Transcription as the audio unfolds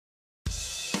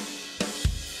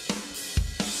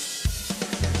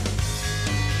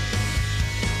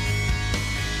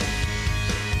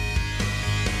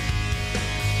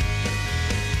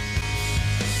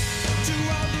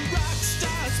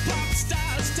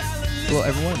Hello,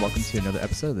 everyone. Welcome to another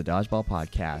episode of the Dodgeball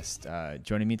podcast.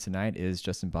 Joining me tonight is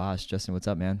Justin Bosch. Justin, what's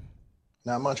up, man?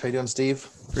 Not much. How you doing, Steve?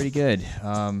 Pretty good.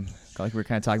 Like we were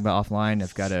kind of talking about offline,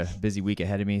 I've got a busy week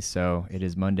ahead of me. So it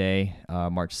is Monday,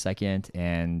 March 2nd,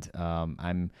 and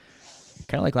I'm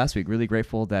kind of like last week, really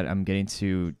grateful that I'm getting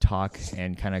to talk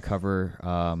and kind of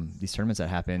cover these tournaments that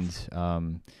happened. Yeah,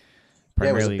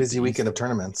 it was a busy weekend of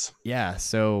tournaments. Yeah.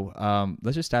 So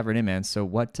let's just dive right in, man. So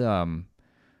what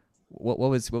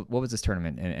was this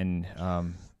tournament? And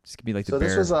just give me like the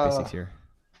basics here.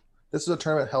 This was a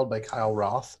tournament held by Kyle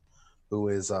Roth, who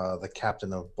is the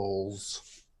captain of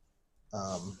Bulls.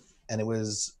 And it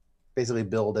was basically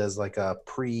billed as like a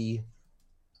premier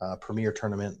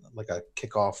tournament, like a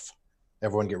kickoff,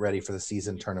 everyone get ready for the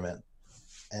season tournament.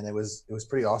 And it was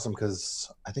pretty awesome because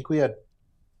I think we had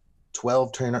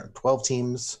 12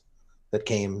 teams that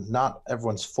came. Not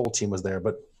everyone's full team was there,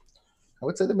 but I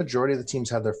would say the majority of the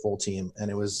teams had their full team, and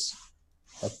it was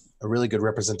a really good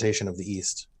representation of the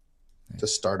East to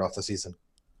start off the season.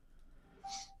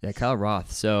 Yeah, Kyle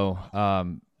Roth. So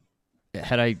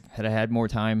had I had more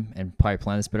time and probably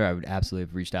planned this better, I would absolutely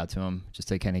have reached out to him just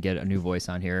to kind of get a new voice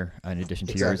on here in addition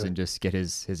to yours and just get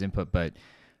his input. But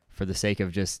for the sake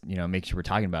of just, making sure we're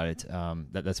talking about it,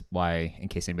 that's why, in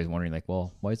case anybody's wondering, like,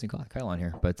 well, why isn't Kyle on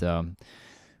here? But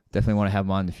definitely want to have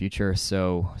him on in the future.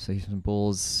 So he's from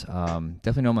Bulls.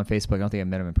 Definitely know him on Facebook. I don't think I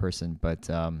met him in person, but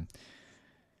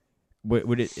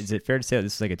is it fair to say that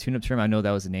this is like a tune-up tournament? I know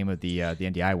that was the name of the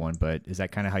NDI one, but is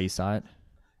that kind of how you saw it?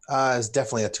 It's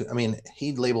definitely I mean,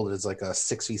 he labeled it as like a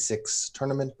 6v6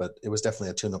 tournament, but it was definitely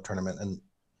a tune-up tournament, and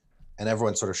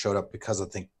everyone sort of showed up because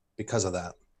of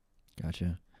that.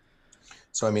 Gotcha.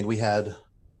 So I mean, we had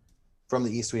from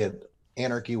the East, we had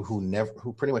Anarchy,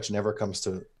 who pretty much never comes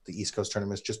to the East Coast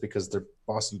tournaments just because they're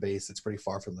Boston based. It's pretty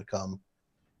far for them to come.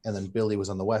 And then Billy was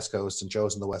on the West Coast and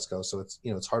Joe's on the West Coast, so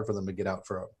it's hard for them to get out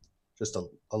for just a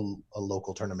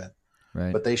local tournament.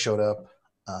 Right. But they showed up.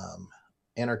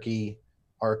 Anarchy,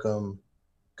 Arkham,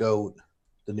 Goat,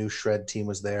 the new Shred team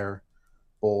was there.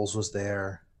 Bulls was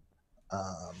there.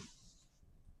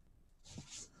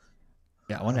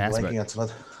 Yeah, I want to ask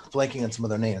blanking on some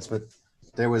other names, but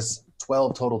there was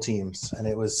 12 total teams, and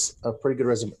it was a pretty good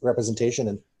representation.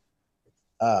 And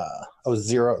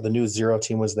the new Zero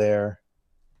team was there.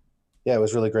 Yeah, it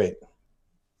was really great.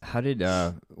 How did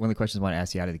one of the questions I want to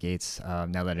ask you out of the gates?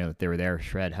 Now that I know that they were there,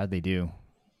 Shred, how'd they do?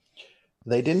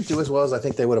 They didn't do as well as I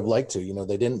think they would have liked to.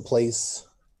 They didn't place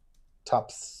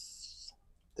top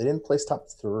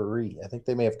 3. I think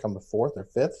they may have come to 4th or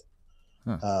 5th.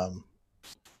 Huh.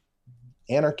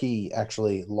 Anarchy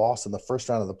actually lost in the first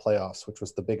round of the playoffs, which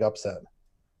was the big upset.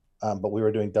 But we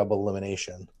were doing double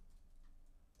elimination,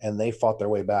 and they fought their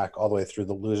way back all the way through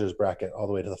the losers bracket, all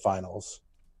the way to the finals.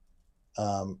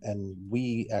 And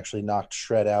we actually knocked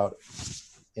Shred out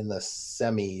in the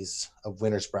semis of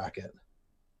winners bracket.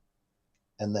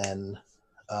 And then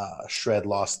Shred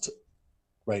lost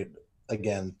right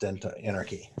again then to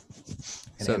Anarchy.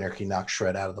 And Anarchy knocked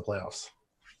Shred out of the playoffs.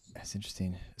 That's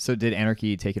interesting. So did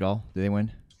Anarchy take it all? Did they win?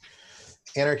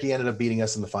 Anarchy ended up beating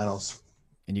us in the finals.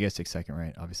 And you guys took second,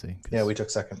 right? Obviously. Yeah, we took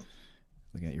second.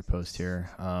 Looking at your post here.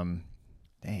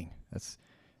 Dang, that's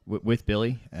with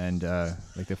Billy and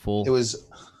like the full. It was,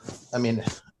 I mean,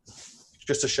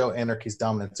 just to show Anarchy's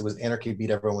dominance, it was Anarchy beat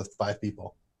everyone with 5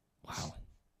 people.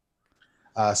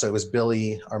 Wow. So it was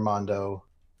Billy, Armando,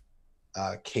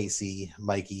 Casey,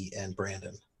 Mikey, and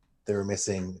Brandon. They were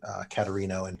missing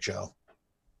Caterino and Joe.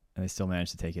 And they still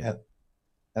managed to take it.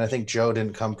 And I think Joe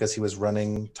didn't come because he was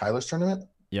running Tyler's tournament.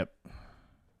 Yep.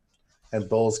 And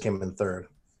Bulls came in 3rd.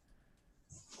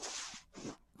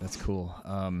 That's cool.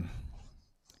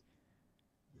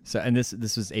 So, and this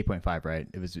was 8.5, right?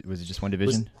 Was it just one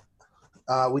division?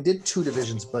 We did 2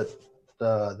 divisions, but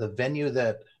the venue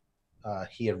that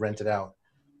he had rented out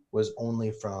was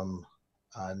only from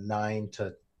 9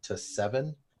 to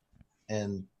 7,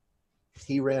 and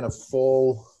he ran a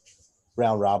full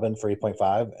round robin for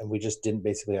 8.5, and we just didn't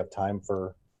basically have time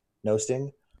for no-sting.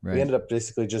 Right. We ended up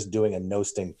basically just doing a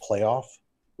no-sting playoff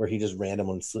where he just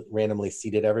randomly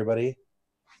seeded everybody,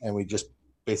 and we just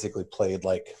basically played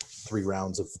like 3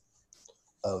 rounds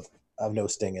of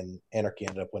no-sting, and Anarchy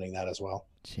ended up winning that as well.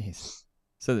 Jeez.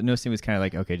 So the no-sting was kind of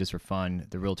like, okay, just for fun.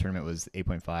 The real tournament was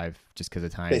 8.5 just because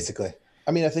of time. Basically.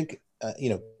 I mean, I think,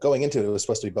 going into it was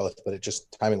supposed to be both, but it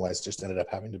just timing-wise just ended up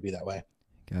having to be that way.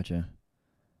 Gotcha.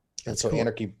 And so cool.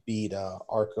 Anarchy beat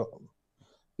Arkham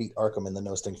in the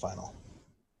no-sting final.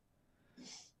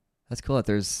 That's cool that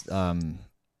there's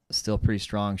still pretty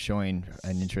strong showing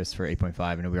an interest for 8.5.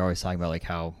 I know we're always talking about like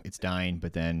how it's dying,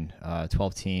 but then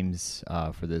 12 teams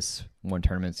for this one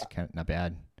tournament's kind of not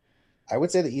bad. I would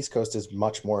say the East Coast is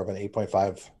much more of an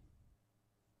 8.5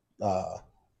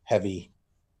 heavy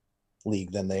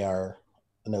league than they are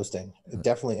a no sting.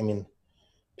 Definitely, I mean,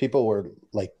 people were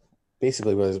like,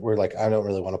 basically were like, I don't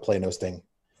really want to play no sting.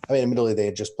 I mean, admittedly, they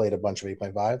had just played a bunch of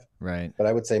 8.5, Right. but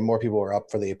I would say more people were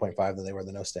up for the 8.5 than they were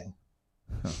the no sting.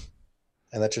 Huh.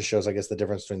 And that just shows, I guess, the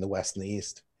difference between the West and the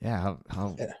East. Yeah.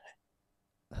 How Yeah.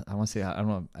 I want to say, I don't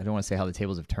know. I don't want to say how the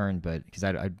tables have turned, but because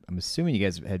I'm assuming you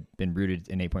guys had been rooted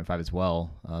in 8.5 as well,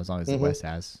 as long as the West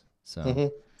has.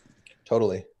 So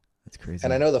Totally. that's crazy.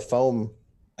 And I know the foam,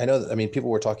 I mean, people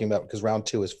were talking about, because round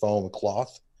 2 is foam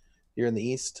cloth here in the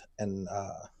East. And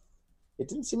it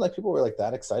didn't seem like people were like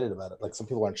that excited about it. Like some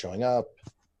people aren't showing up.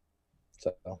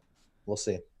 So we'll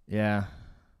see. Yeah.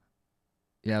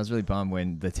 Yeah, I was really bummed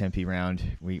when the Tempe round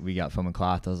we got foam and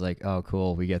cloth. I was like, oh,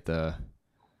 cool, we get the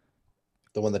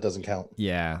one that doesn't count.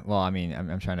 Yeah, well, I mean,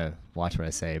 I'm trying to watch what I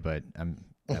say, but I'm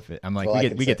like,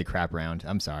 Well, we get the crap round.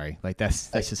 I'm sorry, like that's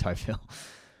just how I feel.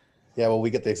 Yeah, well, we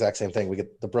get the exact same thing. We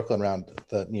get the Brooklyn round.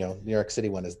 The New York City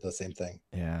one is the same thing.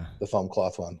 Yeah, the foam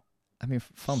cloth one. I mean,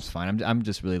 foam's fine. I'm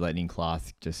just really letting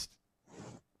cloth just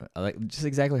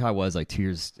exactly how I was like 2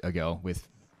 years ago with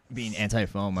being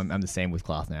anti-foam. I'm the same with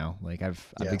cloth now. Like I've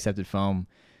accepted foam.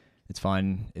 It's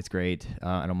fun. It's great.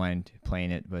 I don't mind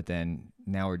playing it. But then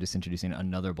now we're just introducing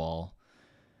another ball.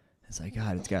 It's like,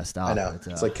 God, it's got to stop. I know.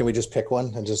 It's like, can we just pick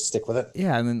one and just stick with it?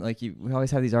 Yeah, and then like we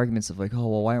always have these arguments of like, oh,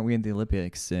 well, why aren't we in the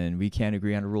Olympics? And we can't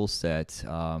agree on a rule set.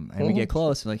 And we get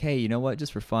close. And like, hey, you know what?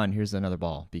 Just for fun, here's another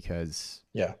ball because.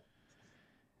 Yeah.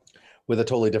 With a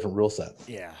totally different rule set.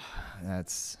 Yeah,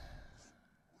 that's.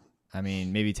 I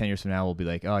mean, maybe 10 years from now we'll be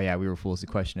like, oh yeah, we were fools to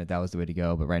question it. That was the way to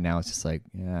go. But right now it's just like,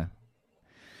 yeah.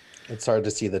 It's hard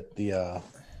to see the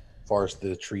forest,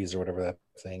 the trees, or whatever that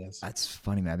saying is. That's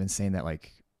funny, man. I've been saying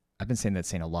that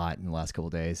saying a lot in the last couple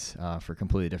of days for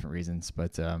completely different reasons.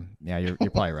 But yeah, you're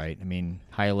probably right. I mean,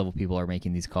 higher level people are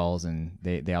making these calls, and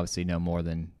they obviously know more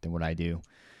than what I do.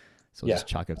 So we'll just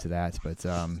chalk up to that. But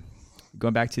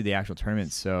going back to the actual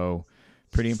tournament, so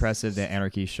pretty impressive that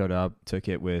Anarchy showed up, took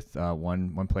it with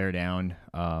one player down.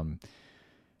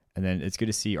 And then it's good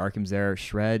to see Arkham's there.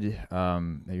 Shred,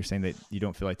 you're saying that you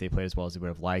don't feel like they played as well as they would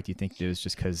have liked. Do you think it was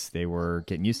just because they were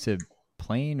getting used to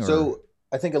playing? Or? So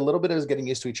I think a little bit of getting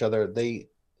used to each other. They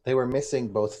were missing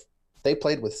both. They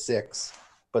played with 6,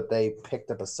 but they picked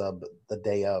up a sub the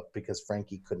day up because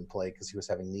Frankie couldn't play because he was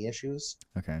having knee issues.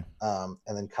 Okay. And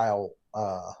then Kyle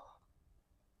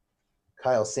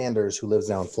Sanders, who lives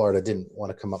now in Florida, didn't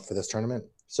want to come up for this tournament.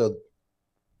 So,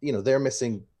 they're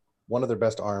missing one of their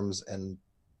best arms, and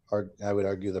I would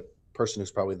argue the person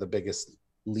who's probably the biggest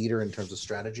leader in terms of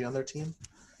strategy on their team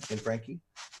in Frankie.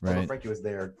 Right. Although Frankie was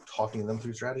there talking to them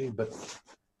through strategy, but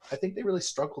I think they really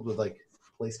struggled with like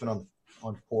placement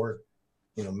on court.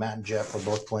 Matt and Jeff were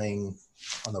both playing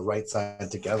on the right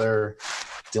side together.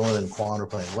 Dylan and Quan were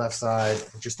playing left side.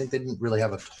 I just think they didn't really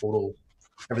have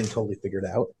everything totally figured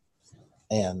out.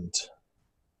 And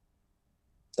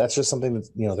that's just something that,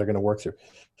 they're going to work through.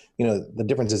 The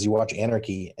difference is you watch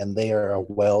Anarchy and they are a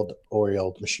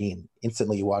well-oiled machine.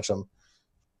 Instantly you watch them.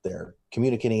 They're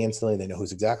communicating instantly. They know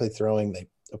who's exactly throwing. They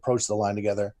approach the line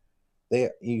together.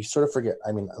 You sort of forget.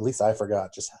 I mean, at least I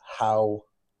forgot just how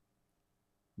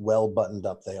well buttoned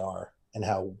up they are and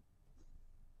how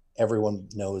everyone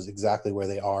knows exactly where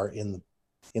they are in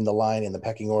the line, in the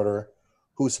pecking order,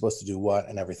 who's supposed to do what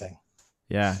and everything.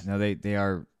 Yeah, no, they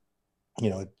are.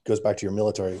 It goes back to your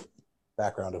military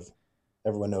background of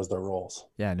everyone knows their roles.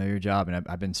 Yeah, know your job, and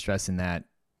I've been stressing that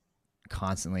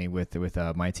constantly with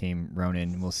my team,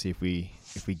 Ronin. We'll see if we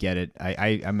get it.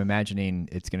 I'm imagining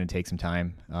it's going to take some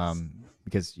time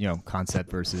because concept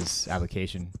versus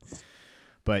application.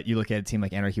 But you look at a team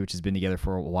like Anarchy, which has been together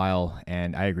for a while,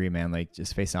 and I agree, man. Like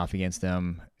just facing off against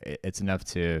them, it's enough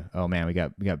to we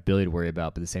got Billy to worry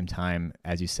about. But at the same time,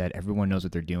 as you said, everyone knows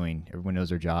what they're doing. Everyone knows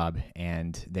their job,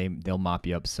 and they'll mop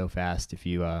you up so fast if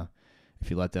you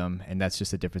let them. And that's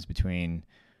just the difference between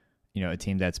a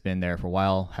team that's been there for a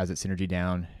while, has its synergy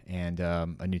down, and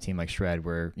a new team like Shred,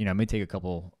 where it may take a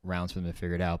couple rounds for them to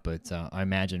figure it out. But I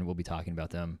imagine we'll be talking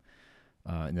about them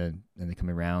in the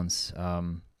coming rounds.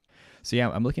 So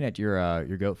yeah, I'm looking at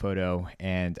your goat photo,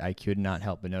 and I could not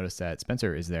help but notice that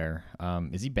Spencer is there.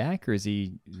 Is he back, or is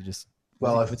he just?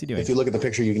 What's he doing? If you look at the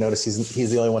picture, you can notice he's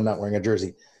the only one not wearing a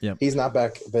jersey. Yep. He's not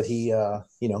back, but he,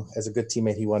 as a good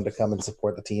teammate, he wanted to come and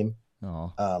support the team.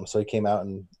 Oh. So he came out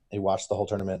and he watched the whole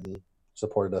tournament and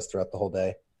supported us throughout the whole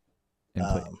day.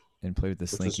 And played with the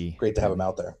Slinky. Great to have him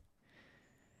out there.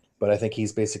 But I think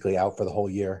he's basically out for the whole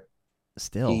year.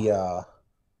 Still.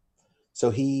 So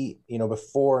he,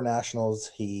 before nationals,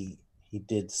 he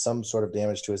did some sort of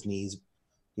damage to his knees.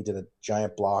 He did a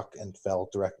giant block and fell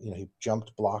direct. He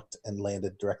jumped, blocked, and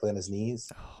landed directly on his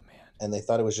knees. Oh man. And they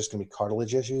thought it was just going to be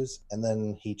cartilage issues. And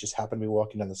then he just happened to be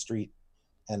walking down the street,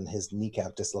 and his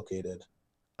kneecap dislocated.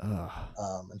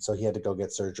 And so he had to go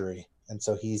get surgery. And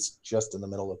so he's just in the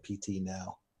middle of PT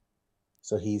now.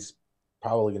 So he's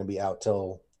probably going to be out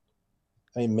till,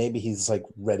 maybe he's like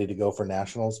ready to go for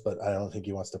nationals, but I don't think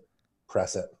he wants to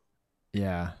press it.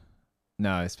 Yeah.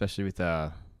 No, especially with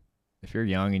if you're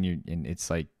young and it's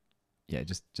like, yeah,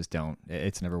 just don't.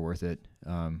 It's never worth it.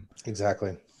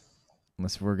 Exactly.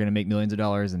 Unless we're gonna make millions of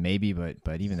dollars, and maybe, but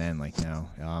even then, like, no.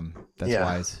 That's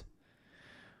wise.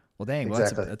 Well, dang.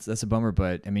 Exactly. Well, that's a bummer,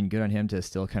 but I mean, good on him to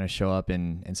still kind of show up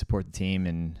and support the team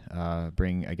and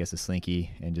bring, I guess, a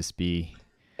slinky and just be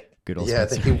good old. Yeah,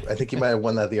 Spencer. I think he might have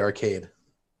won that at the arcade.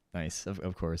 Nice,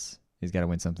 of course. He's got to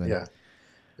win something. Yeah.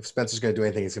 If Spencer's going to do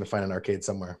anything, he's going to find an arcade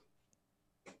somewhere.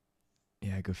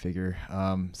 Yeah, go figure. So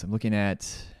I'm looking at.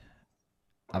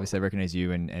 Obviously, I recognize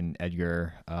you and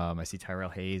Edgar. I see Tyrell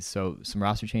Hayes. So some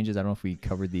roster changes. I don't know if we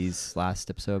covered these last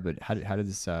episode, but how did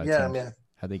this?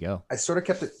 How'd they go? I sort of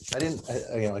kept it.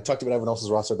 I talked about everyone else's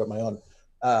roster, but my own.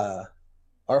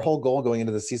 Our whole goal going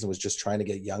into the season was just trying to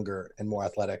get younger and more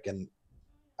athletic, and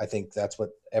I think that's what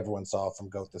everyone saw from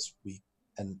GOAT this week.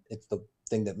 And it's the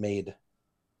thing that made.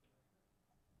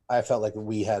 I felt like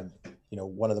we had,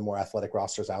 one of the more athletic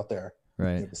rosters out there,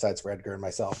 right? Besides for Edgar and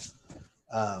myself.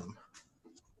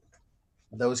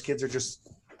 Those kids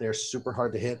they're super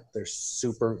hard to hit. They're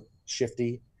super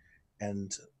shifty.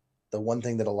 And the one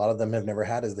thing that a lot of them have never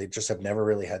had is they just have never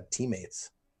really had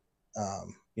teammates.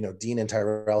 Dean and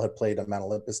Tyrell had played on Mount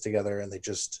Olympus together, and it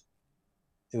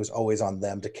was always on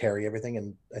them to carry everything.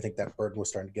 And I think that burden was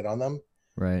starting to get on them.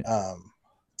 Right.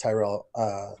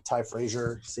 Ty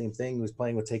Frazier, same thing. He was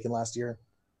playing with Taken last year.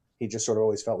 He just sort of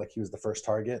always felt like he was the first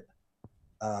target.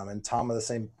 And Tom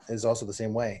is also the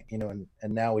same way, and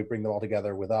now we bring them all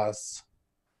together with us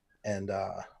and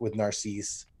with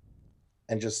Narcisse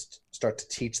and just start to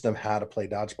teach them how to play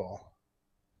dodgeball.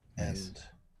 Nice.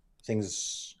 And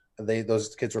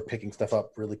those kids were picking stuff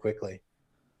up really quickly.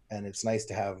 And it's nice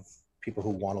to have people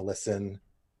who want to listen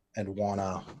and want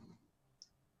to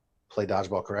play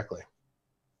dodgeball correctly.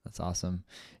 That's awesome.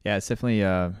 Yeah, it's definitely,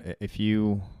 if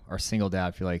you are singled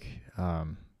out, if you're like,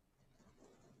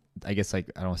 I guess, like,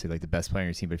 I don't want to say like the best player on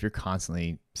your team, but if you're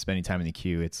constantly spending time in the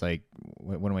queue, it's like,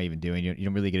 what am I even doing? You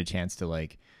don't really get a chance to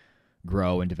like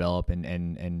grow and develop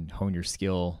and hone your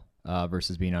skill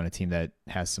versus being on a team that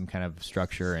has some kind of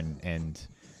structure and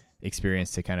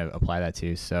experience to kind of apply that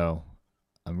to. So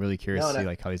I'm really curious to see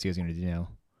like how these guys are going to do now.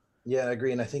 Yeah, I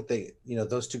agree. And I think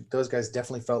those guys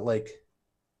definitely felt like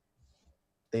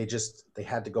they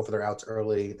had to go for their outs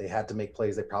early. They had to make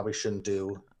plays they probably shouldn't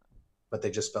do, but they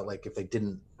just felt like if they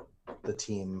didn't, the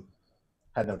team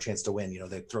had no chance to win.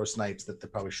 They'd throw snipes that they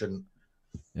probably shouldn't.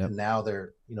 Yep. And now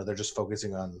they're just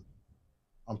focusing on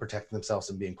protecting themselves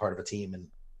and being part of a team. And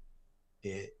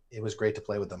it was great to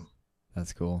play with them.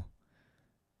 That's cool.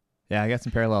 Yeah, I got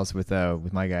some parallels with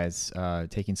my guys,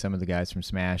 taking some of the guys from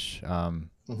Smash.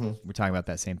 We're talking about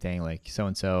that same thing. Like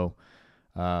so-and-so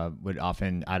would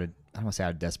often I don't want to say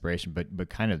out of desperation, but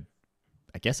kind of,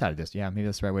 I guess maybe that's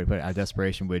the right way to put it. Out of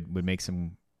desperation would make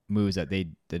some moves that they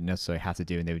didn't necessarily have to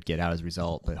do, and they would get out as a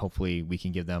result. But hopefully we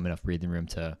can give them enough breathing room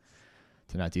to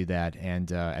not do that. And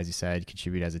as you said,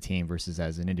 contribute as a team versus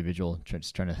as an individual,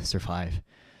 just trying to survive.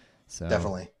 So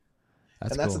definitely.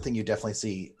 That's the cool. thing you definitely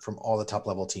see from all the top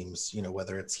level teams,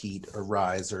 whether it's Heat or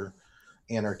Rise or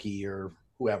Anarchy or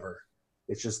whoever.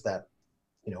 It's just that,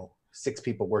 6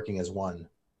 people working as one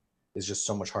is just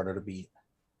so much harder to beat.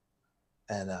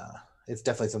 And it's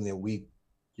definitely something that we,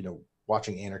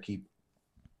 watching Anarchy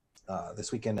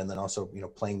this weekend, and then also,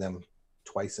 playing them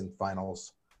twice in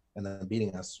finals and then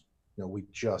beating us,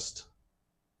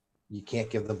 you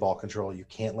can't give them ball control. You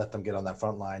can't let them get on that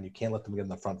front line. You can't let them get on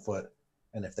the front foot.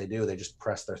 And if they do, they just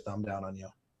press their thumb down on you.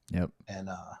 Yep. And,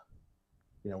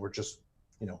 we're just,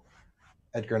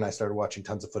 Edgar and I started watching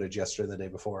tons of footage yesterday and the day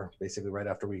before, basically right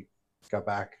after we got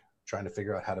back, trying to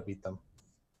figure out how to beat them.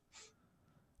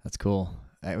 That's cool.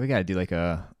 We got to do like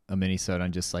a mini-sode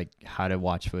on just like how to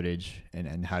watch footage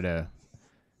and how to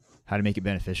make it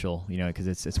beneficial, because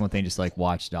it's one thing just like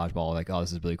watch dodgeball, like, oh,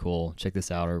 this is really cool, check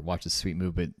this out, or watch this sweet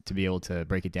move, but to be able to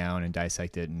break it down and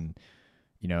dissect it and,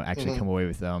 actually come away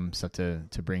with stuff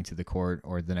to bring to the court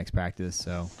or the next practice.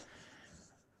 So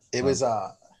it was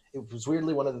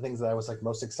weirdly one of the things that I was like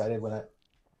most excited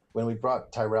when we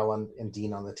brought Tyrell and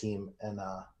Dean on the team, and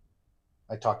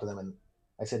I talked to them and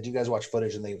I said, do you guys watch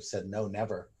footage? And they said, no,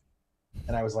 never.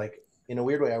 And I was like, in a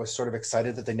weird way, I was sort of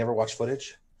excited that they never watched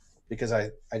footage, because I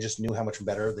just knew how much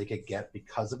better they could get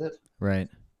because of it. Right.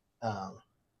 and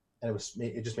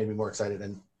it just made me more excited.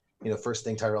 And first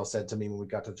thing Tyrell said to me when we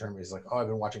got to the tournament, he's like, "Oh, I've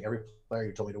been watching every player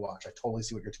you told me to watch. I totally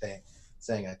see what you're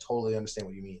saying. I totally understand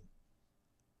what you mean."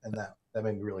 And that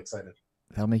made me really excited.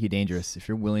 That'll make you dangerous if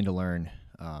you're willing to learn.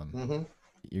 Mm-hmm.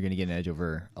 You're gonna get an edge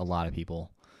over a lot of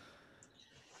people.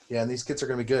 Yeah, and these kids are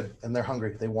gonna be good, and they're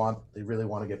hungry. They really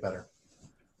want to get better.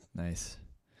 Nice.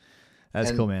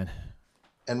 That's cool, man.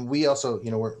 And we also,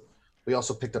 we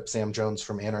also picked up Sam Jones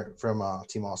from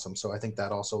Team Awesome, so I think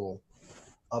that also will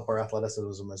up our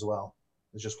athleticism as well.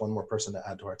 There's just one more person to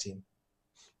add to our team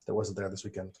that wasn't there this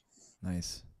weekend.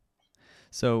 Nice.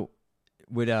 So,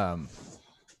 would I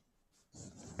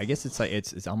guess it's like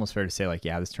it's almost fair to say like,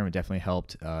 yeah, this tournament definitely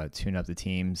helped tune up the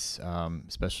teams,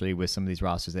 especially with some of these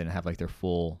rosters that didn't have like their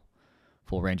full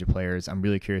range of players. I'm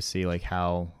really curious to see like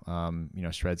how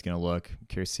Shred's gonna look.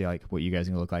 Curious to see like what you guys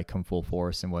are gonna look like come full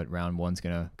force and what round one's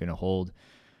gonna hold.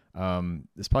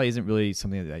 This probably isn't really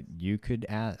something that you could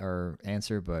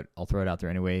answer, but I'll throw it out there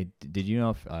anyway. Do you know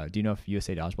if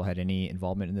USA Dodgeball had any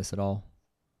involvement in this at all?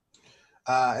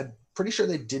 I'm pretty sure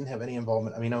they didn't have any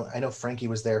involvement. I mean, I know Frankie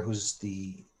was there, who's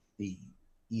the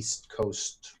East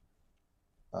Coast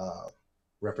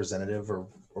representative or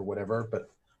whatever, but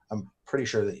I'm pretty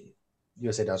sure that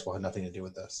USA Dodgeball had nothing to do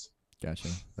with this. Gotcha.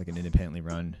 Like an independently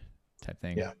run type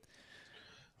thing. Yeah.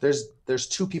 There's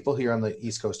two people here on the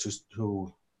East Coast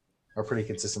who are pretty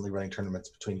consistently running tournaments,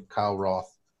 between Kyle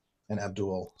Roth and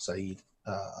Abdul Saeed.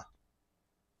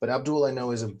 But Abdul, I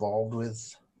know, is involved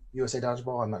with USA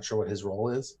Dodgeball. I'm not sure what his role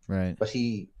is. Right. But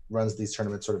he runs these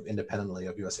tournaments sort of independently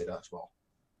of USA Dodgeball.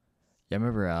 Yeah, I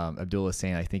remember Abdul was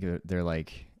saying, I think they're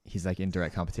like, he's like in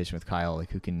direct competition with Kyle, like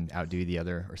who can outdo the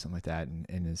other or something like that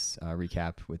in his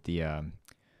recap with the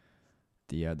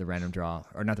random draw,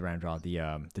 or not the random draw, the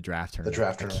draft tournament. The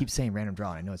draft tournament. I keep saying random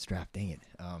draw. I know it's draft. Dang it.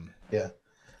 Yeah.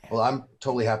 Well, I'm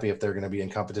totally happy if they're going to be in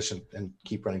competition and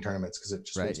keep running tournaments, because it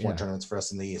just makes more tournaments for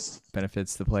us in the East.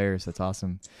 Benefits the players. That's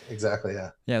awesome. Exactly. Yeah.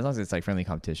 Yeah, as long as it's like friendly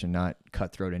competition, not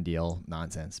cutthroat and deal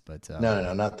nonsense. But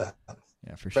no, not that.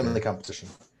 Yeah, for sure. Friendly competition.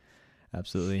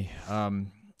 Absolutely.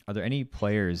 Are there any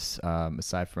players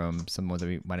aside from some ones that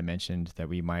we might have mentioned that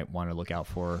we might want to look out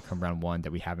for come round one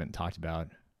that we haven't talked about?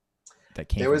 That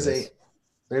came.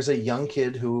 There's a young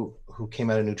kid who came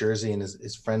out of New Jersey and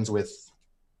is friends with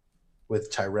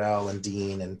Tyrell and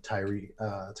Dean and Tyree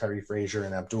Frazier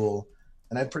and Abdul,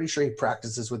 and I'm pretty sure he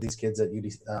practices with these kids at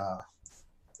UD.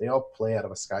 They all play out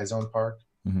of a Sky Zone park,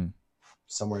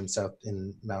 somewhere in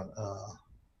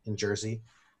Jersey.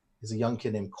 He's a young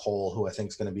kid named Cole, who I think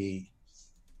is going to be.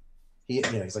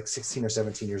 He's like 16 or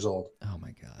 17 years old. Oh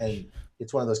my gosh! And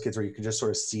it's one of those kids where you can just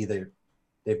sort of see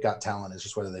they've got talent. It's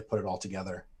just whether they put it all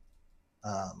together.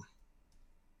 And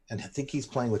I think he's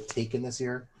playing with Taken this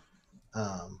year.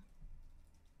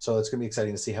 So it's going to be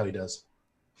exciting to see how he does.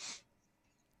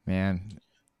 Man,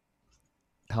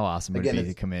 how awesome would it be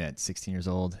to come in at 16 years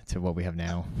old to what we have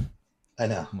now? I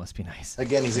know. It must be nice.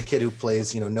 Again, he's a kid who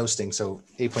plays, no sting, so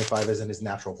 8.5 isn't his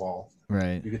natural ball.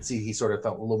 Right. You could see he sort of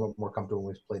felt a little bit more comfortable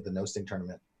when we played the no sting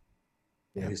tournament.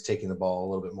 He's taking the ball a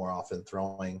little bit more often,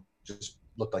 throwing. Just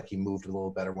looked like he moved a little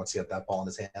better once he had that ball in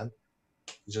his hand.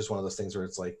 It's just one of those things where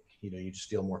it's like, you just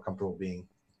feel more comfortable being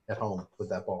at home with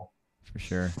that ball. For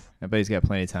sure. But he's got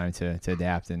plenty of time to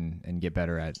adapt and get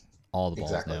better at all the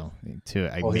balls now.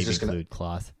 Maybe include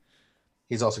cloth.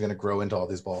 He's also going to grow into all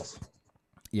these balls.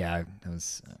 Yeah, I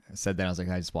said that. I was like,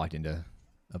 I just walked into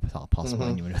a possible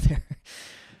innuendo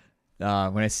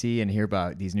there. When I see and hear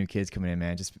about these new kids coming in,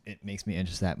 man, it makes me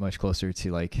interest that much closer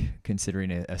to like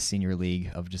considering a senior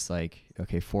league of just like,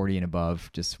 okay, 40 and above.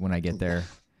 Just when I get there.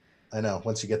 I know.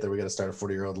 Once you get there, we got to start a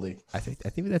 40-year-old league. I think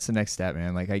that's the next step,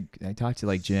 man. Like I talked to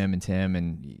like Jim and Tim,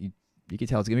 and you can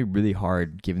tell it's gonna be really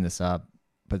hard giving this up.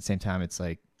 But at the same time, it's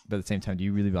like, do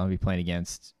you really want to be playing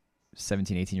against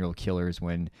 17, 18-year-old killers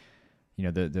when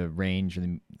the range, or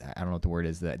I don't know what the word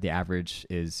is, the average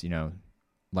is,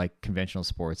 like conventional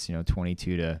sports,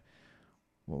 22 to,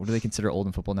 what do they consider old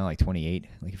in football now? Like 28?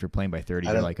 Like if you're playing by 30,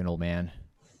 you're like an old man.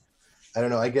 I don't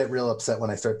know. I get real upset when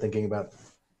I start thinking about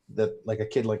that, like a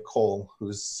kid like Cole,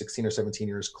 who's 16 or 17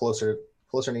 years closer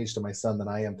in age to my son than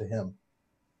I am to him.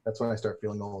 That's when I start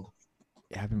feeling old.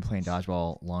 Yeah, I've been playing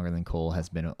dodgeball longer than Cole has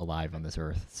been alive on this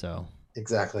earth. So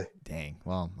exactly. Dang.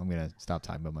 Well, I'm going to stop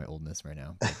talking about my oldness right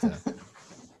now. But,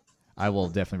 I will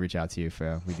definitely reach out to you if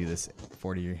we do this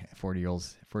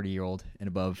 40-year-old and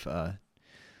above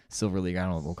Silver League. I don't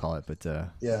know what we'll call it, but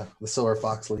yeah, the Silver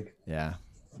Fox League. Yeah,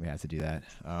 we have to do that.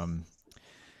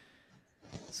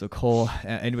 So Cole,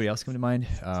 anybody else come to mind?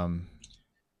 I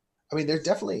mean, there's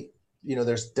definitely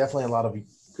a lot of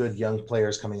good young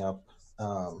players coming up.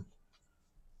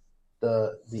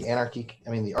 the Anarchy,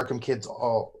 the Arkham kids,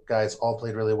 all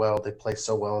played really well. They play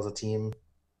so well as a team.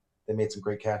 They made some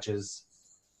great catches.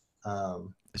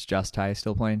 Is Josh Ty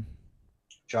still playing?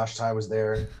 Josh Ty was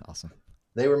there. Awesome.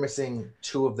 They were missing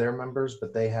 2 of their members,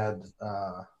 but they had,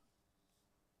 I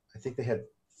think they had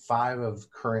 5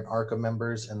 of current Arkham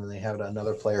members, and then they have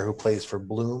another player who plays for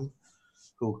Bloom,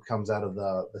 who comes out of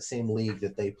the same league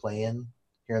that they play in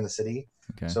here in the city.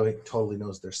 Okay. So he totally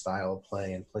knows their style of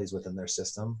play and plays within their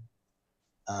system.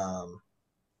 The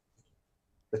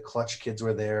Clutch kids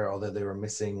were there, although they were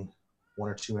missing 1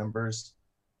 or 2 members.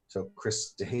 So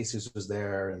Chris DeJesus was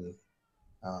there, and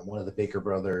one of the Baker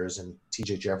brothers, and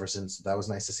TJ Jefferson. So that was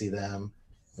nice to see them.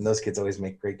 And those kids always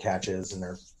make great catches, and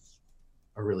are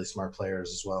really smart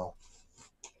players as well.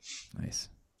 Nice.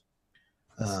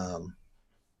 And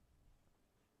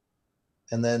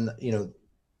then,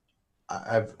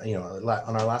 I've, on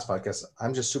our last podcast,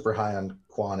 I'm just super high on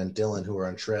Quan and Dylan, who are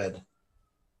on Shred,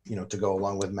 to go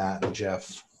along with Matt and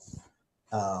Jeff.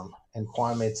 And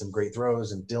Quan made some great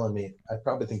throws, and I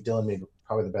probably think Dylan made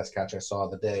probably the best catch I saw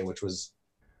of the day, which was,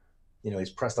 he's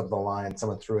pressed up the line.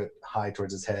 Someone threw it high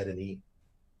towards his head, and he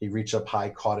reached up high,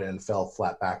 caught it, and fell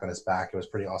flat back on his back. It was a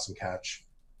pretty awesome catch.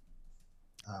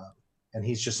 And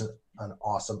he's just an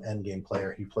awesome end game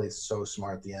player. He plays so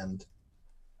smart at the end.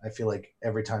 I feel like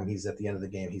every time he's at the end of the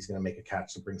game, he's going to make a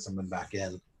catch to bring someone back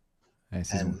in.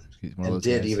 Nice. And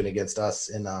did even against us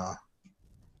in the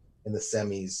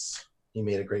semis. He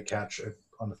made a great catch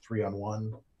on a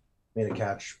 3-on-1. Made a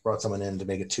catch, brought someone in to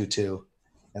make it 2-2,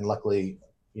 and luckily,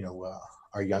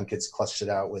 our young kids clutched it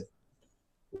out with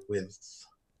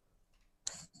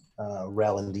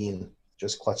Rel and Dean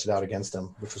just clutched it out against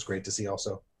him, which was great to see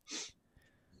also.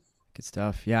 Good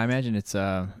stuff. Yeah, I imagine it's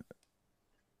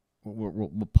we'll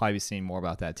probably be seeing more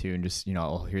about that too, and just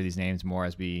I'll hear these names more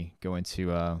as we go into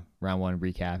round 1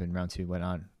 recap and round 2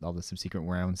 whatnot, all the subsequent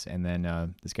rounds, and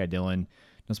then this guy Dylan. I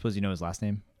don't suppose you know his last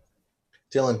name.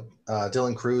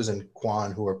 Dylan Cruz and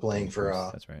Quan, who are playing for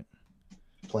that's right,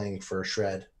 playing for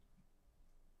Shred.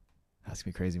 That's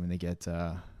gonna be crazy when they get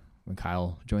when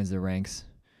Kyle joins their ranks.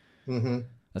 Mm-hmm.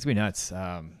 That's gonna be nuts.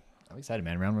 I'm excited,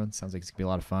 man. Round 1 sounds like it's gonna be a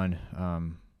lot of fun.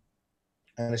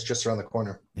 And it's just around the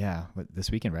corner. Yeah, but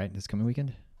this weekend, right? This coming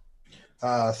weekend?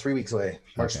 3 weeks away,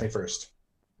 March 21st.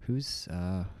 Who's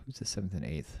the 7th and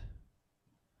 8th?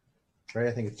 Right,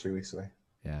 I think it's 3 weeks away.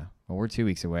 Yeah, well, we're 2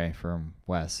 weeks away from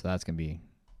Wes, so that's gonna be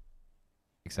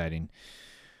exciting.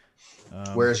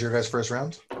 Where is your guys' first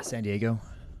round? San Diego.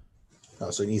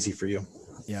 Oh, so easy for you.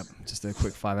 Yep, just a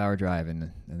quick 5-hour drive,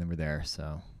 and then we're there.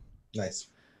 So nice.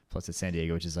 Plus, it's San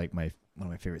Diego, which is like one of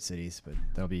my favorite cities, but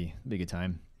that'll be a good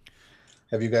time.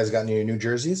 Have you guys gotten your new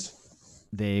jerseys?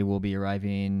 They will be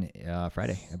arriving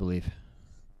Friday, I believe.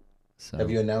 So have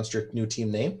you announced your new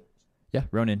team name? Yeah,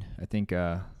 Ronin. I think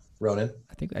Ronin.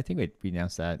 I think we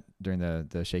announced that during the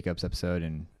Shakeups episode,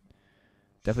 and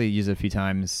definitely used it a few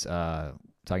times.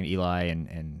 Talking to Eli,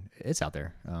 and it's out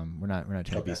there. We're not trying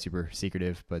to be super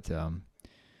secretive, but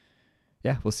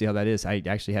yeah, we'll see how that is. I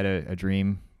actually had a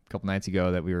dream a couple nights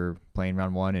ago that we were playing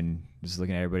round 1 and just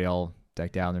looking at everybody all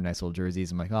decked out in their nice little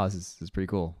jerseys. I'm like, oh, this is pretty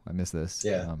cool. I miss this.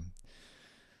 Yeah.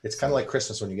 It's kind of like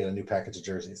Christmas when you get a new package of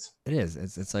jerseys. It is.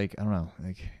 It's like, I don't know,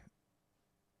 like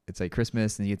it's like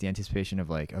Christmas, and you get the anticipation of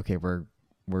like, okay, we're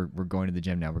going to the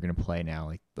gym now. We're gonna play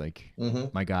now. Like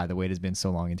My God, the wait has been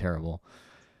so long and terrible.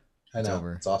 I know.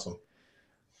 It's awesome.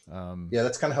 Yeah,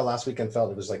 that's kind of how last weekend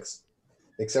felt. It was like,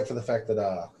 except for the fact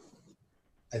that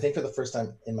I think for the first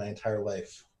time in my entire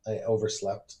life, I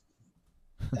overslept,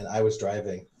 and I was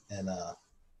driving, and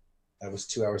I was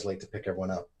 2 hours late to pick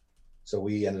everyone up. So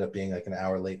we ended up being like an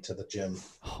hour late to the gym.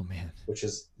 Oh man. Which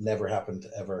has never happened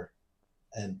ever.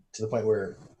 And to the point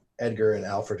where Edgar and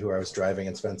Alfred, who I was driving,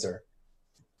 and Spencer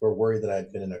were worried that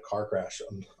I'd been in a car crash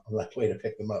on that way to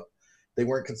pick them up. They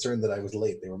weren't concerned that I was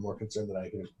late. They were more concerned that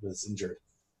I was injured.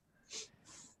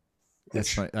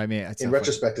 That's funny. I mean, in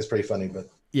retrospect, it's pretty funny, but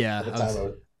yeah,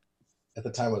 at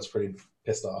the time I was pretty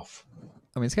pissed off.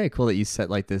 I mean, it's kind of cool that you set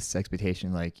like this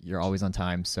expectation, like you're always on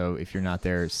time. So if you're not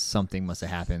there, something must have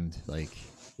happened. Like,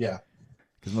 yeah,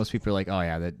 because most people are like, oh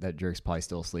yeah, that jerk's probably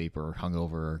still asleep or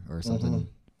hungover or something.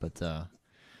 But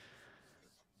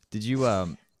did you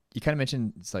you kind of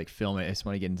mentioned it's like film it. I just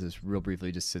want to get into this real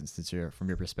briefly, just since you're from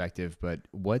your perspective. But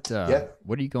what are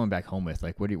you going back home with?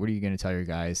 Like, what are you going to tell your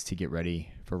guys to get ready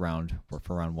for round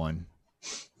 1?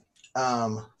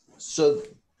 So,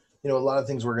 a lot of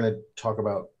things we're going to talk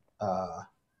about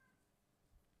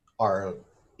are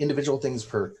individual things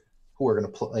for who we're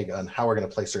going to play, on how we're going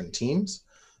to play certain teams.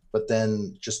 But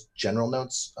then just general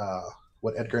notes.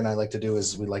 What Edgar and I like to do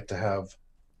is we like to have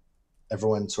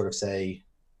everyone sort of say,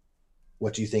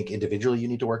 what do you think individually you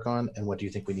need to work on, and what do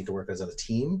you think we need to work as a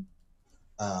team.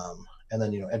 And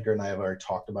then, Edgar and I have already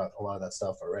talked about a lot of that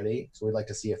stuff already. So we'd like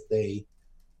to see if they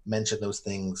mention those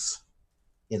things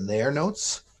in their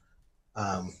notes,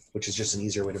 which is just an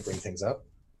easier way to bring things up.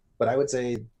 But I would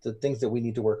say the things that we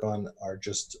need to work on are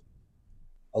just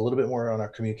a little bit more on our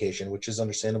communication, which is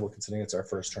understandable considering it's our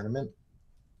first tournament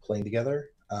playing together.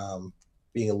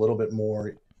 Being a little bit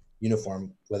more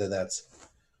uniform, whether that's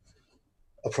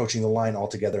approaching the line all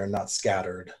together and not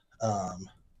scattered,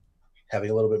 having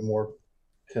a little bit more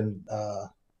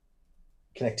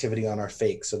connectivity on our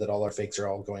fakes so that all our fakes are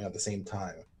all going at the same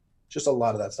time. Just a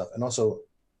lot of that stuff. And also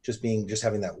just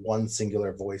having that one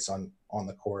singular voice on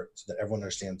the court so that everyone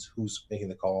understands who's making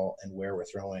the call and where we're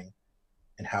throwing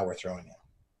and how we're throwing it.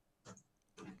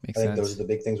 Makes I think sense. those are the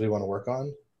big things we want to work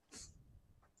on.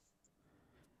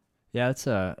 Yeah, it's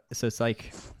so it's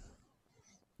like,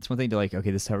 it's one thing to like,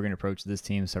 okay, this is how we're going to approach this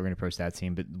team, so we're going to approach that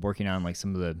team, but working on like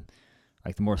some of the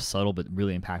more subtle but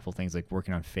really impactful things, like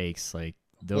working on fakes, like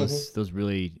those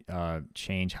really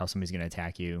change how somebody's going to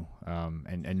attack you,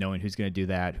 and knowing who's going to do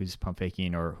that, who's pump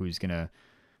faking, or who's going to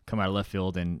come out of left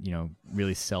field and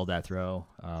really sell that throw.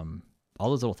 All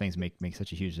those little things make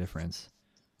such a huge difference.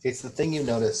 It's the thing you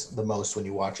notice the most when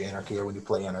you watch Anarchy or when you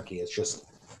play Anarchy. It's just,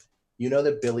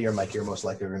 that Billy or Mikey are most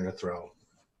likely going to throw,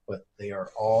 but they are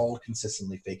all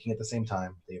consistently faking at the same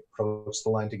time. They approach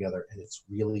the line together, and it's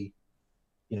really,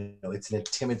 it's an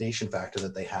intimidation factor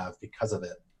that they have because of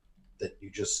it, that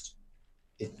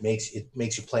it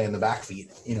makes you play on the back feet,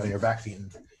 your back feet.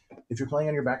 And if you're playing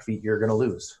on your back feet, you're going to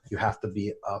lose. You have to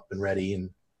be up and ready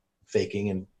and faking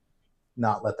and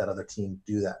not let that other team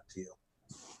do that to you.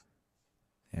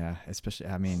 Yeah, especially,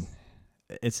 I mean,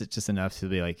 it's just enough to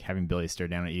be like having Billy stare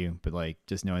down at you, but like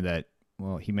just knowing that,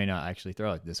 well, he may not actually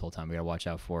throw it this whole time. We got to watch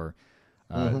out for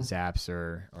Zaps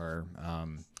or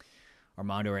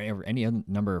Armando or any other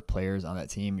number of players on that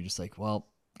team. You're just like, well,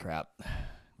 crap.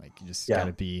 Like, you just got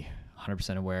to be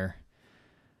 100% aware.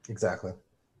 Exactly.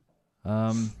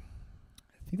 I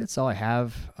think that's all I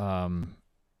have. I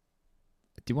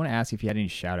do want to ask if you had any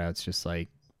shout outs, just like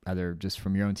either just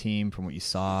from your own team, from what you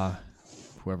saw,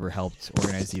 whoever helped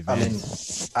organize the event. I mean,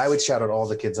 I would shout out all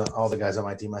the guys on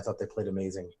my team. I thought they played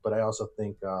amazing, but I also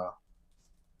think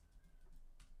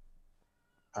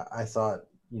I thought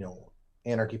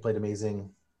Anarchy played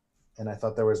amazing, and I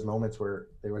thought there was moments where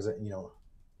there was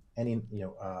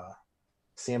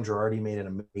Sam Girardi made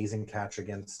an amazing catch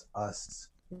against us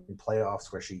in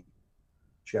playoffs where she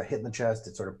got hit in the chest.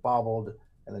 It sort of bobbled,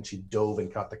 and then she dove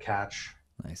and caught the catch.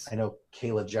 Nice. I know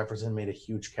Kayla Jefferson made a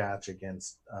huge catch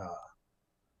against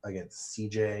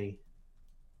CJ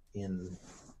in,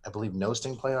 I believe, no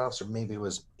sting playoffs, or maybe it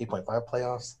was 8.5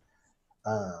 playoffs.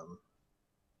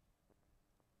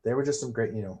 There were just some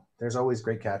great, there's always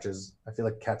great catches. I feel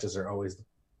like catches are always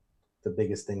the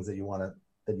biggest things that you want to,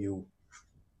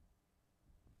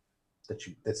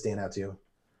 that stand out to you.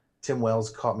 Tim Wells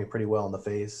caught me pretty well in the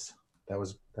face.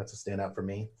 That's a standout for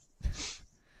me.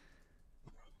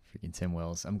 Freaking Tim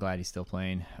Wells. I'm glad he's still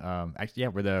playing. Actually, yeah,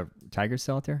 were the Tigers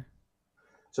still out there?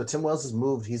 So Tim Wells has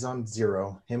moved. He's on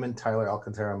 0. Him and Tyler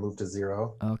Alcantara moved to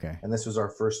 0. Okay. And this was our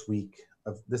first week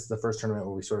this is the first tournament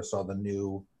where we sort of saw the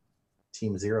new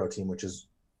Team 0 team, which is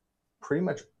pretty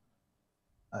much,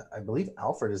 I believe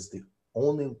Alfred is the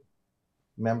only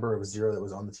member of 0 that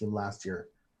was on the team last year.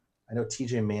 I know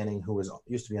TJ Manning, who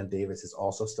used to be on Davis, is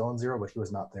also still on 0, but he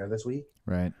was not there this week.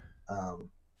 Right.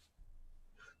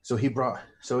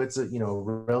 So it's a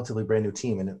relatively brand new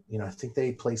team, and I think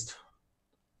they placed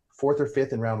 4th or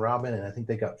 5th in round robin, and I think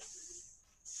they got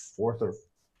 4th or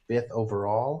 5th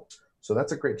overall. So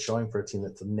that's a great showing for a team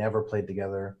that's never played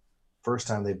together. First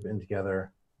time they've been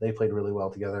together, they played really well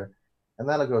together, and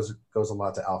that goes a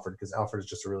lot to Alfred, because Alfred is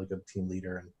just a really good team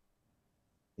leader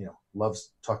and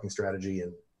loves talking strategy.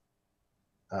 And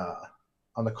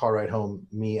on the car ride home,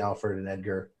 me, Alfred, and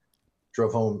Edgar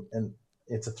drove home, and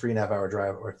it's a 3.5-hour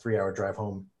drive or 3-hour drive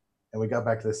home, and we got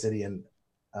back to the city, and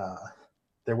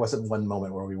there wasn't one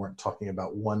moment where we weren't talking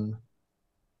about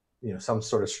some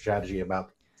sort of strategy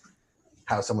about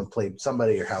how someone played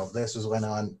somebody or how this went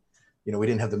on. We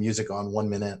didn't have the music on 1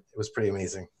 minute. It was pretty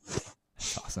amazing.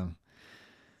 That's awesome.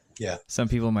 Yeah. Some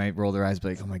people might roll their eyes, be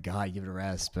like, "Oh my God, give it a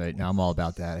rest." But no, I'm all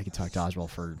about that. I could talk dodgeball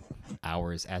for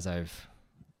hours, as I've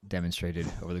demonstrated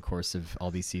over the course of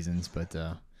all these seasons. But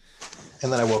and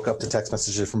then I woke up to text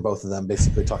messages from both of them,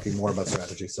 basically talking more about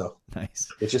strategy. So nice.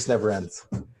 It just never ends.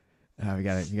 You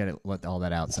gotta let all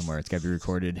that out somewhere. It's gotta be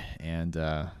recorded and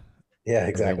yeah,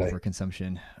 exactly, for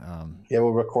consumption. Yeah,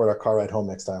 we'll record our car ride home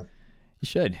next time. You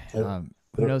should. Who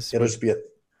knows? It'll just be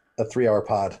a 3-hour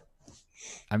pod.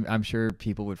 I'm sure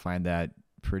people would find that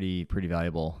pretty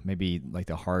valuable. Maybe like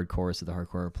the hardcore of the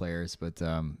hardcore players, but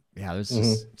yeah, there's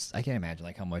just I can't imagine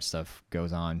like how much stuff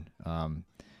goes on.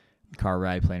 Car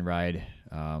ride, plane ride,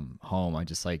 home. I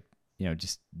just like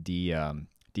just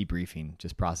debriefing,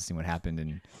 just processing what happened,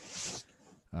 and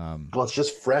well, it's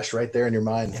just fresh right there in your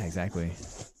mind. Yeah, exactly,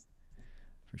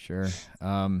 for sure.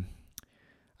 I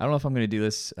don't know if I'm gonna do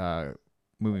this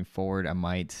moving forward. I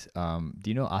might. Do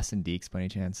you know Austin Deeks by any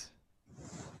chance?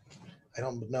 I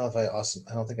don't know if I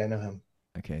don't think I know him.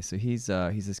 Okay, so he's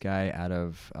this guy out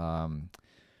of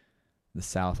the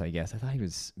South, I guess. I thought he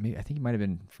was I think he might have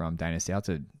been from Dynasty. I'll have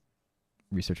to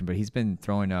research him, but he's been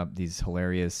throwing up these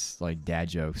hilarious like dad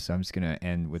jokes. So I'm just gonna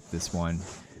end with this one.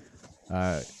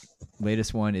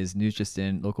 Latest one is news just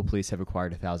in: local police have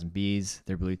acquired 1,000 bees.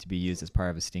 They're believed to be used as part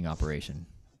of a sting operation.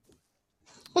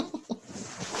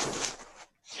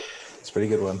 It's a pretty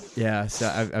good one. Yeah, so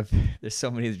I've there's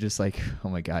so many that just like, oh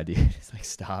my god, dude, it's like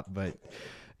stop, but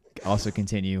also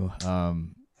continue. Yeah,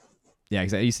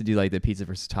 because I used to do like the pizza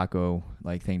versus taco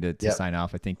like thing to sign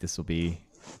off. I think this will be,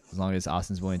 as long as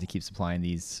Austin's willing to keep supplying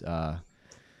these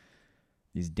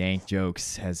dank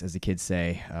jokes, as the kids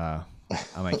say.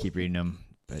 I might keep reading them,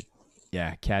 but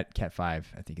yeah, Cat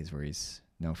 5 I think is where he's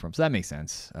known from, so that makes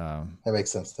sense. That makes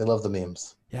sense. They love the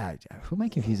memes. Yeah, who am I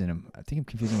confusing him? I think I'm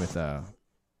confusing with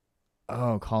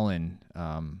Colin.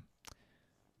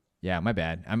 Yeah, my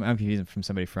bad. I'm confusing from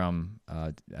somebody from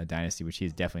a Dynasty, which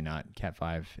he's definitely not. Cat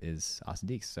 5 is Austin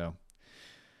Deeks. So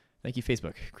thank you,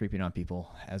 Facebook, creeping on people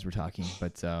as we're talking.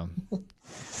 But well,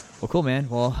 cool, man.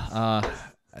 Well, I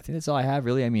think that's all I have,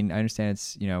 really. I mean, I understand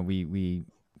it's we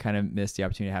kind of missed the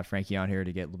opportunity to have Frankie on here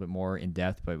to get a little bit more in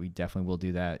depth, but we definitely will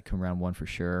do that come round one for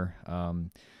sure.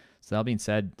 So that being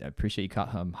said, I appreciate you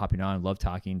hopping on. Love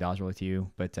talking Dodgeball with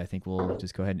you, but I think we'll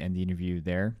just go ahead and end the interview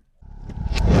there.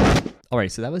 All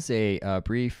right, so that was a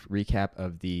brief recap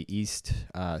of the East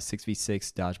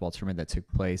 6v6 Dodgeball tournament that took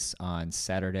place on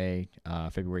Saturday,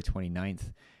 February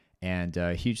 29th. And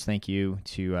a huge thank you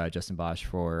to Justin Bosch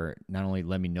for not only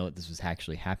letting me know that this was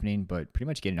actually happening, but pretty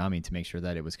much getting on me to make sure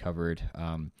that it was covered.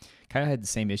 Kind of had the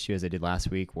same issue as I did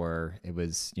last week, where it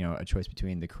was a choice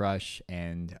between the Crush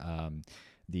and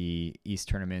the East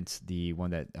tournament, the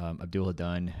one that Abdul had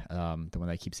done, the one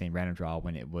that I keep saying random draw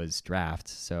when it was draft.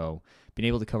 So being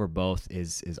able to cover both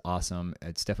is awesome.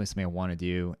 It's definitely something I want to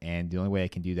do, and the only way I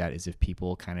can do that is if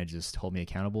people kind of just hold me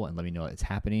accountable and let me know it's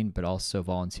happening, but also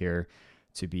volunteer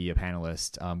to be a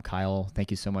panelist. Kyle,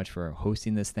 thank you so much for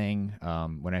hosting this thing.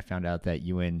 When I found out that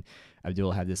you and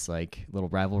Abdul had this like little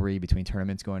rivalry between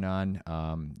tournaments going on,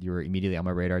 you were immediately on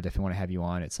my radar. Definitely want to have you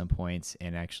on at some point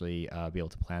and actually be able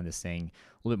to plan this thing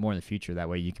a little bit more in the future. That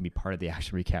way you can be part of the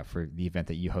actual recap for the event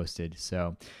that you hosted.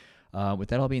 So with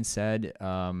that all being said,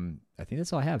 I think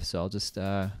that's all I have. So I'll just go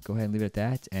ahead and leave it at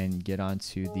that and get on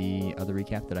to the other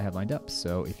recap that I have lined up.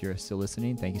 So if you're still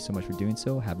listening, thank you so much for doing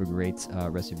so. Have a great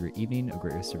rest of your evening, a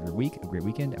great rest of your week, a great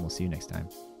weekend, and we'll see you next time.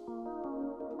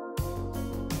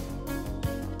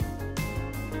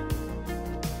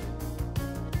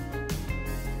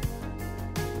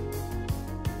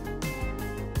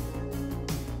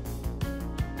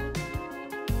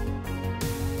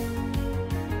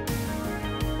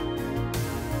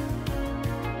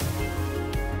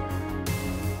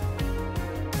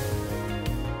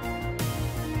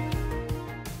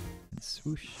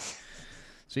 Swoosh.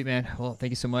 Sweet, man. Well, thank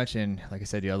you so much. And like I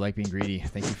said, dude, I like being greedy.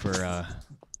 Thank you for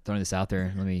throwing this out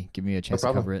there. Give me a chance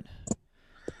to cover it.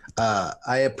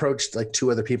 I approached like 2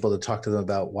 other people to talk to them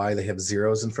about why they have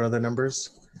zeros in front of their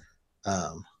numbers.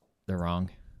 They're wrong.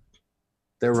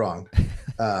 They're wrong.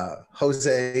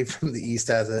 Jose from the East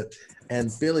has it.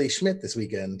 And Billy Schmidt this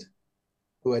weekend,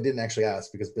 who I didn't actually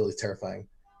ask because Billy's terrifying,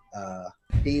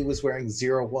 he was wearing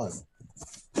 01.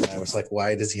 And I was like,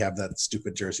 why does he have that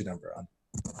stupid jersey number on?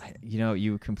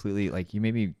 You completely, you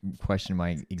made me question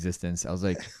my existence. I was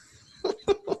like,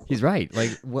 he's right.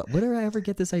 Like, where did I ever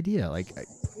get this idea? Like,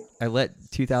 I let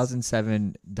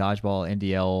 2007 Dodgeball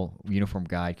NDL uniform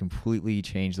guide completely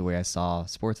change the way I saw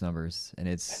sports numbers. And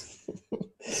it's...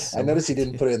 I noticed you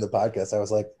didn't put it in the podcast.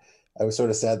 I was sort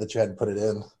of sad that you hadn't put it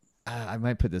in. I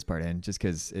might put this part in just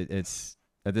because it's...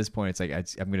 At this point, it's like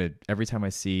I'm gonna, every time I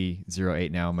see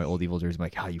 08 now, my old evil jersey, I'm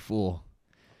like, you fool.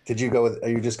 Did you go with? Are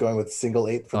you just going with single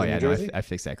 8 for the New Jersey? I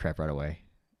fixed that crap right away.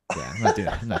 Yeah, I'm not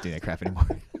doing that crap anymore.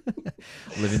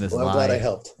 Living this well, lie. I'm glad I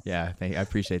helped. Yeah, I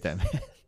appreciate that, man.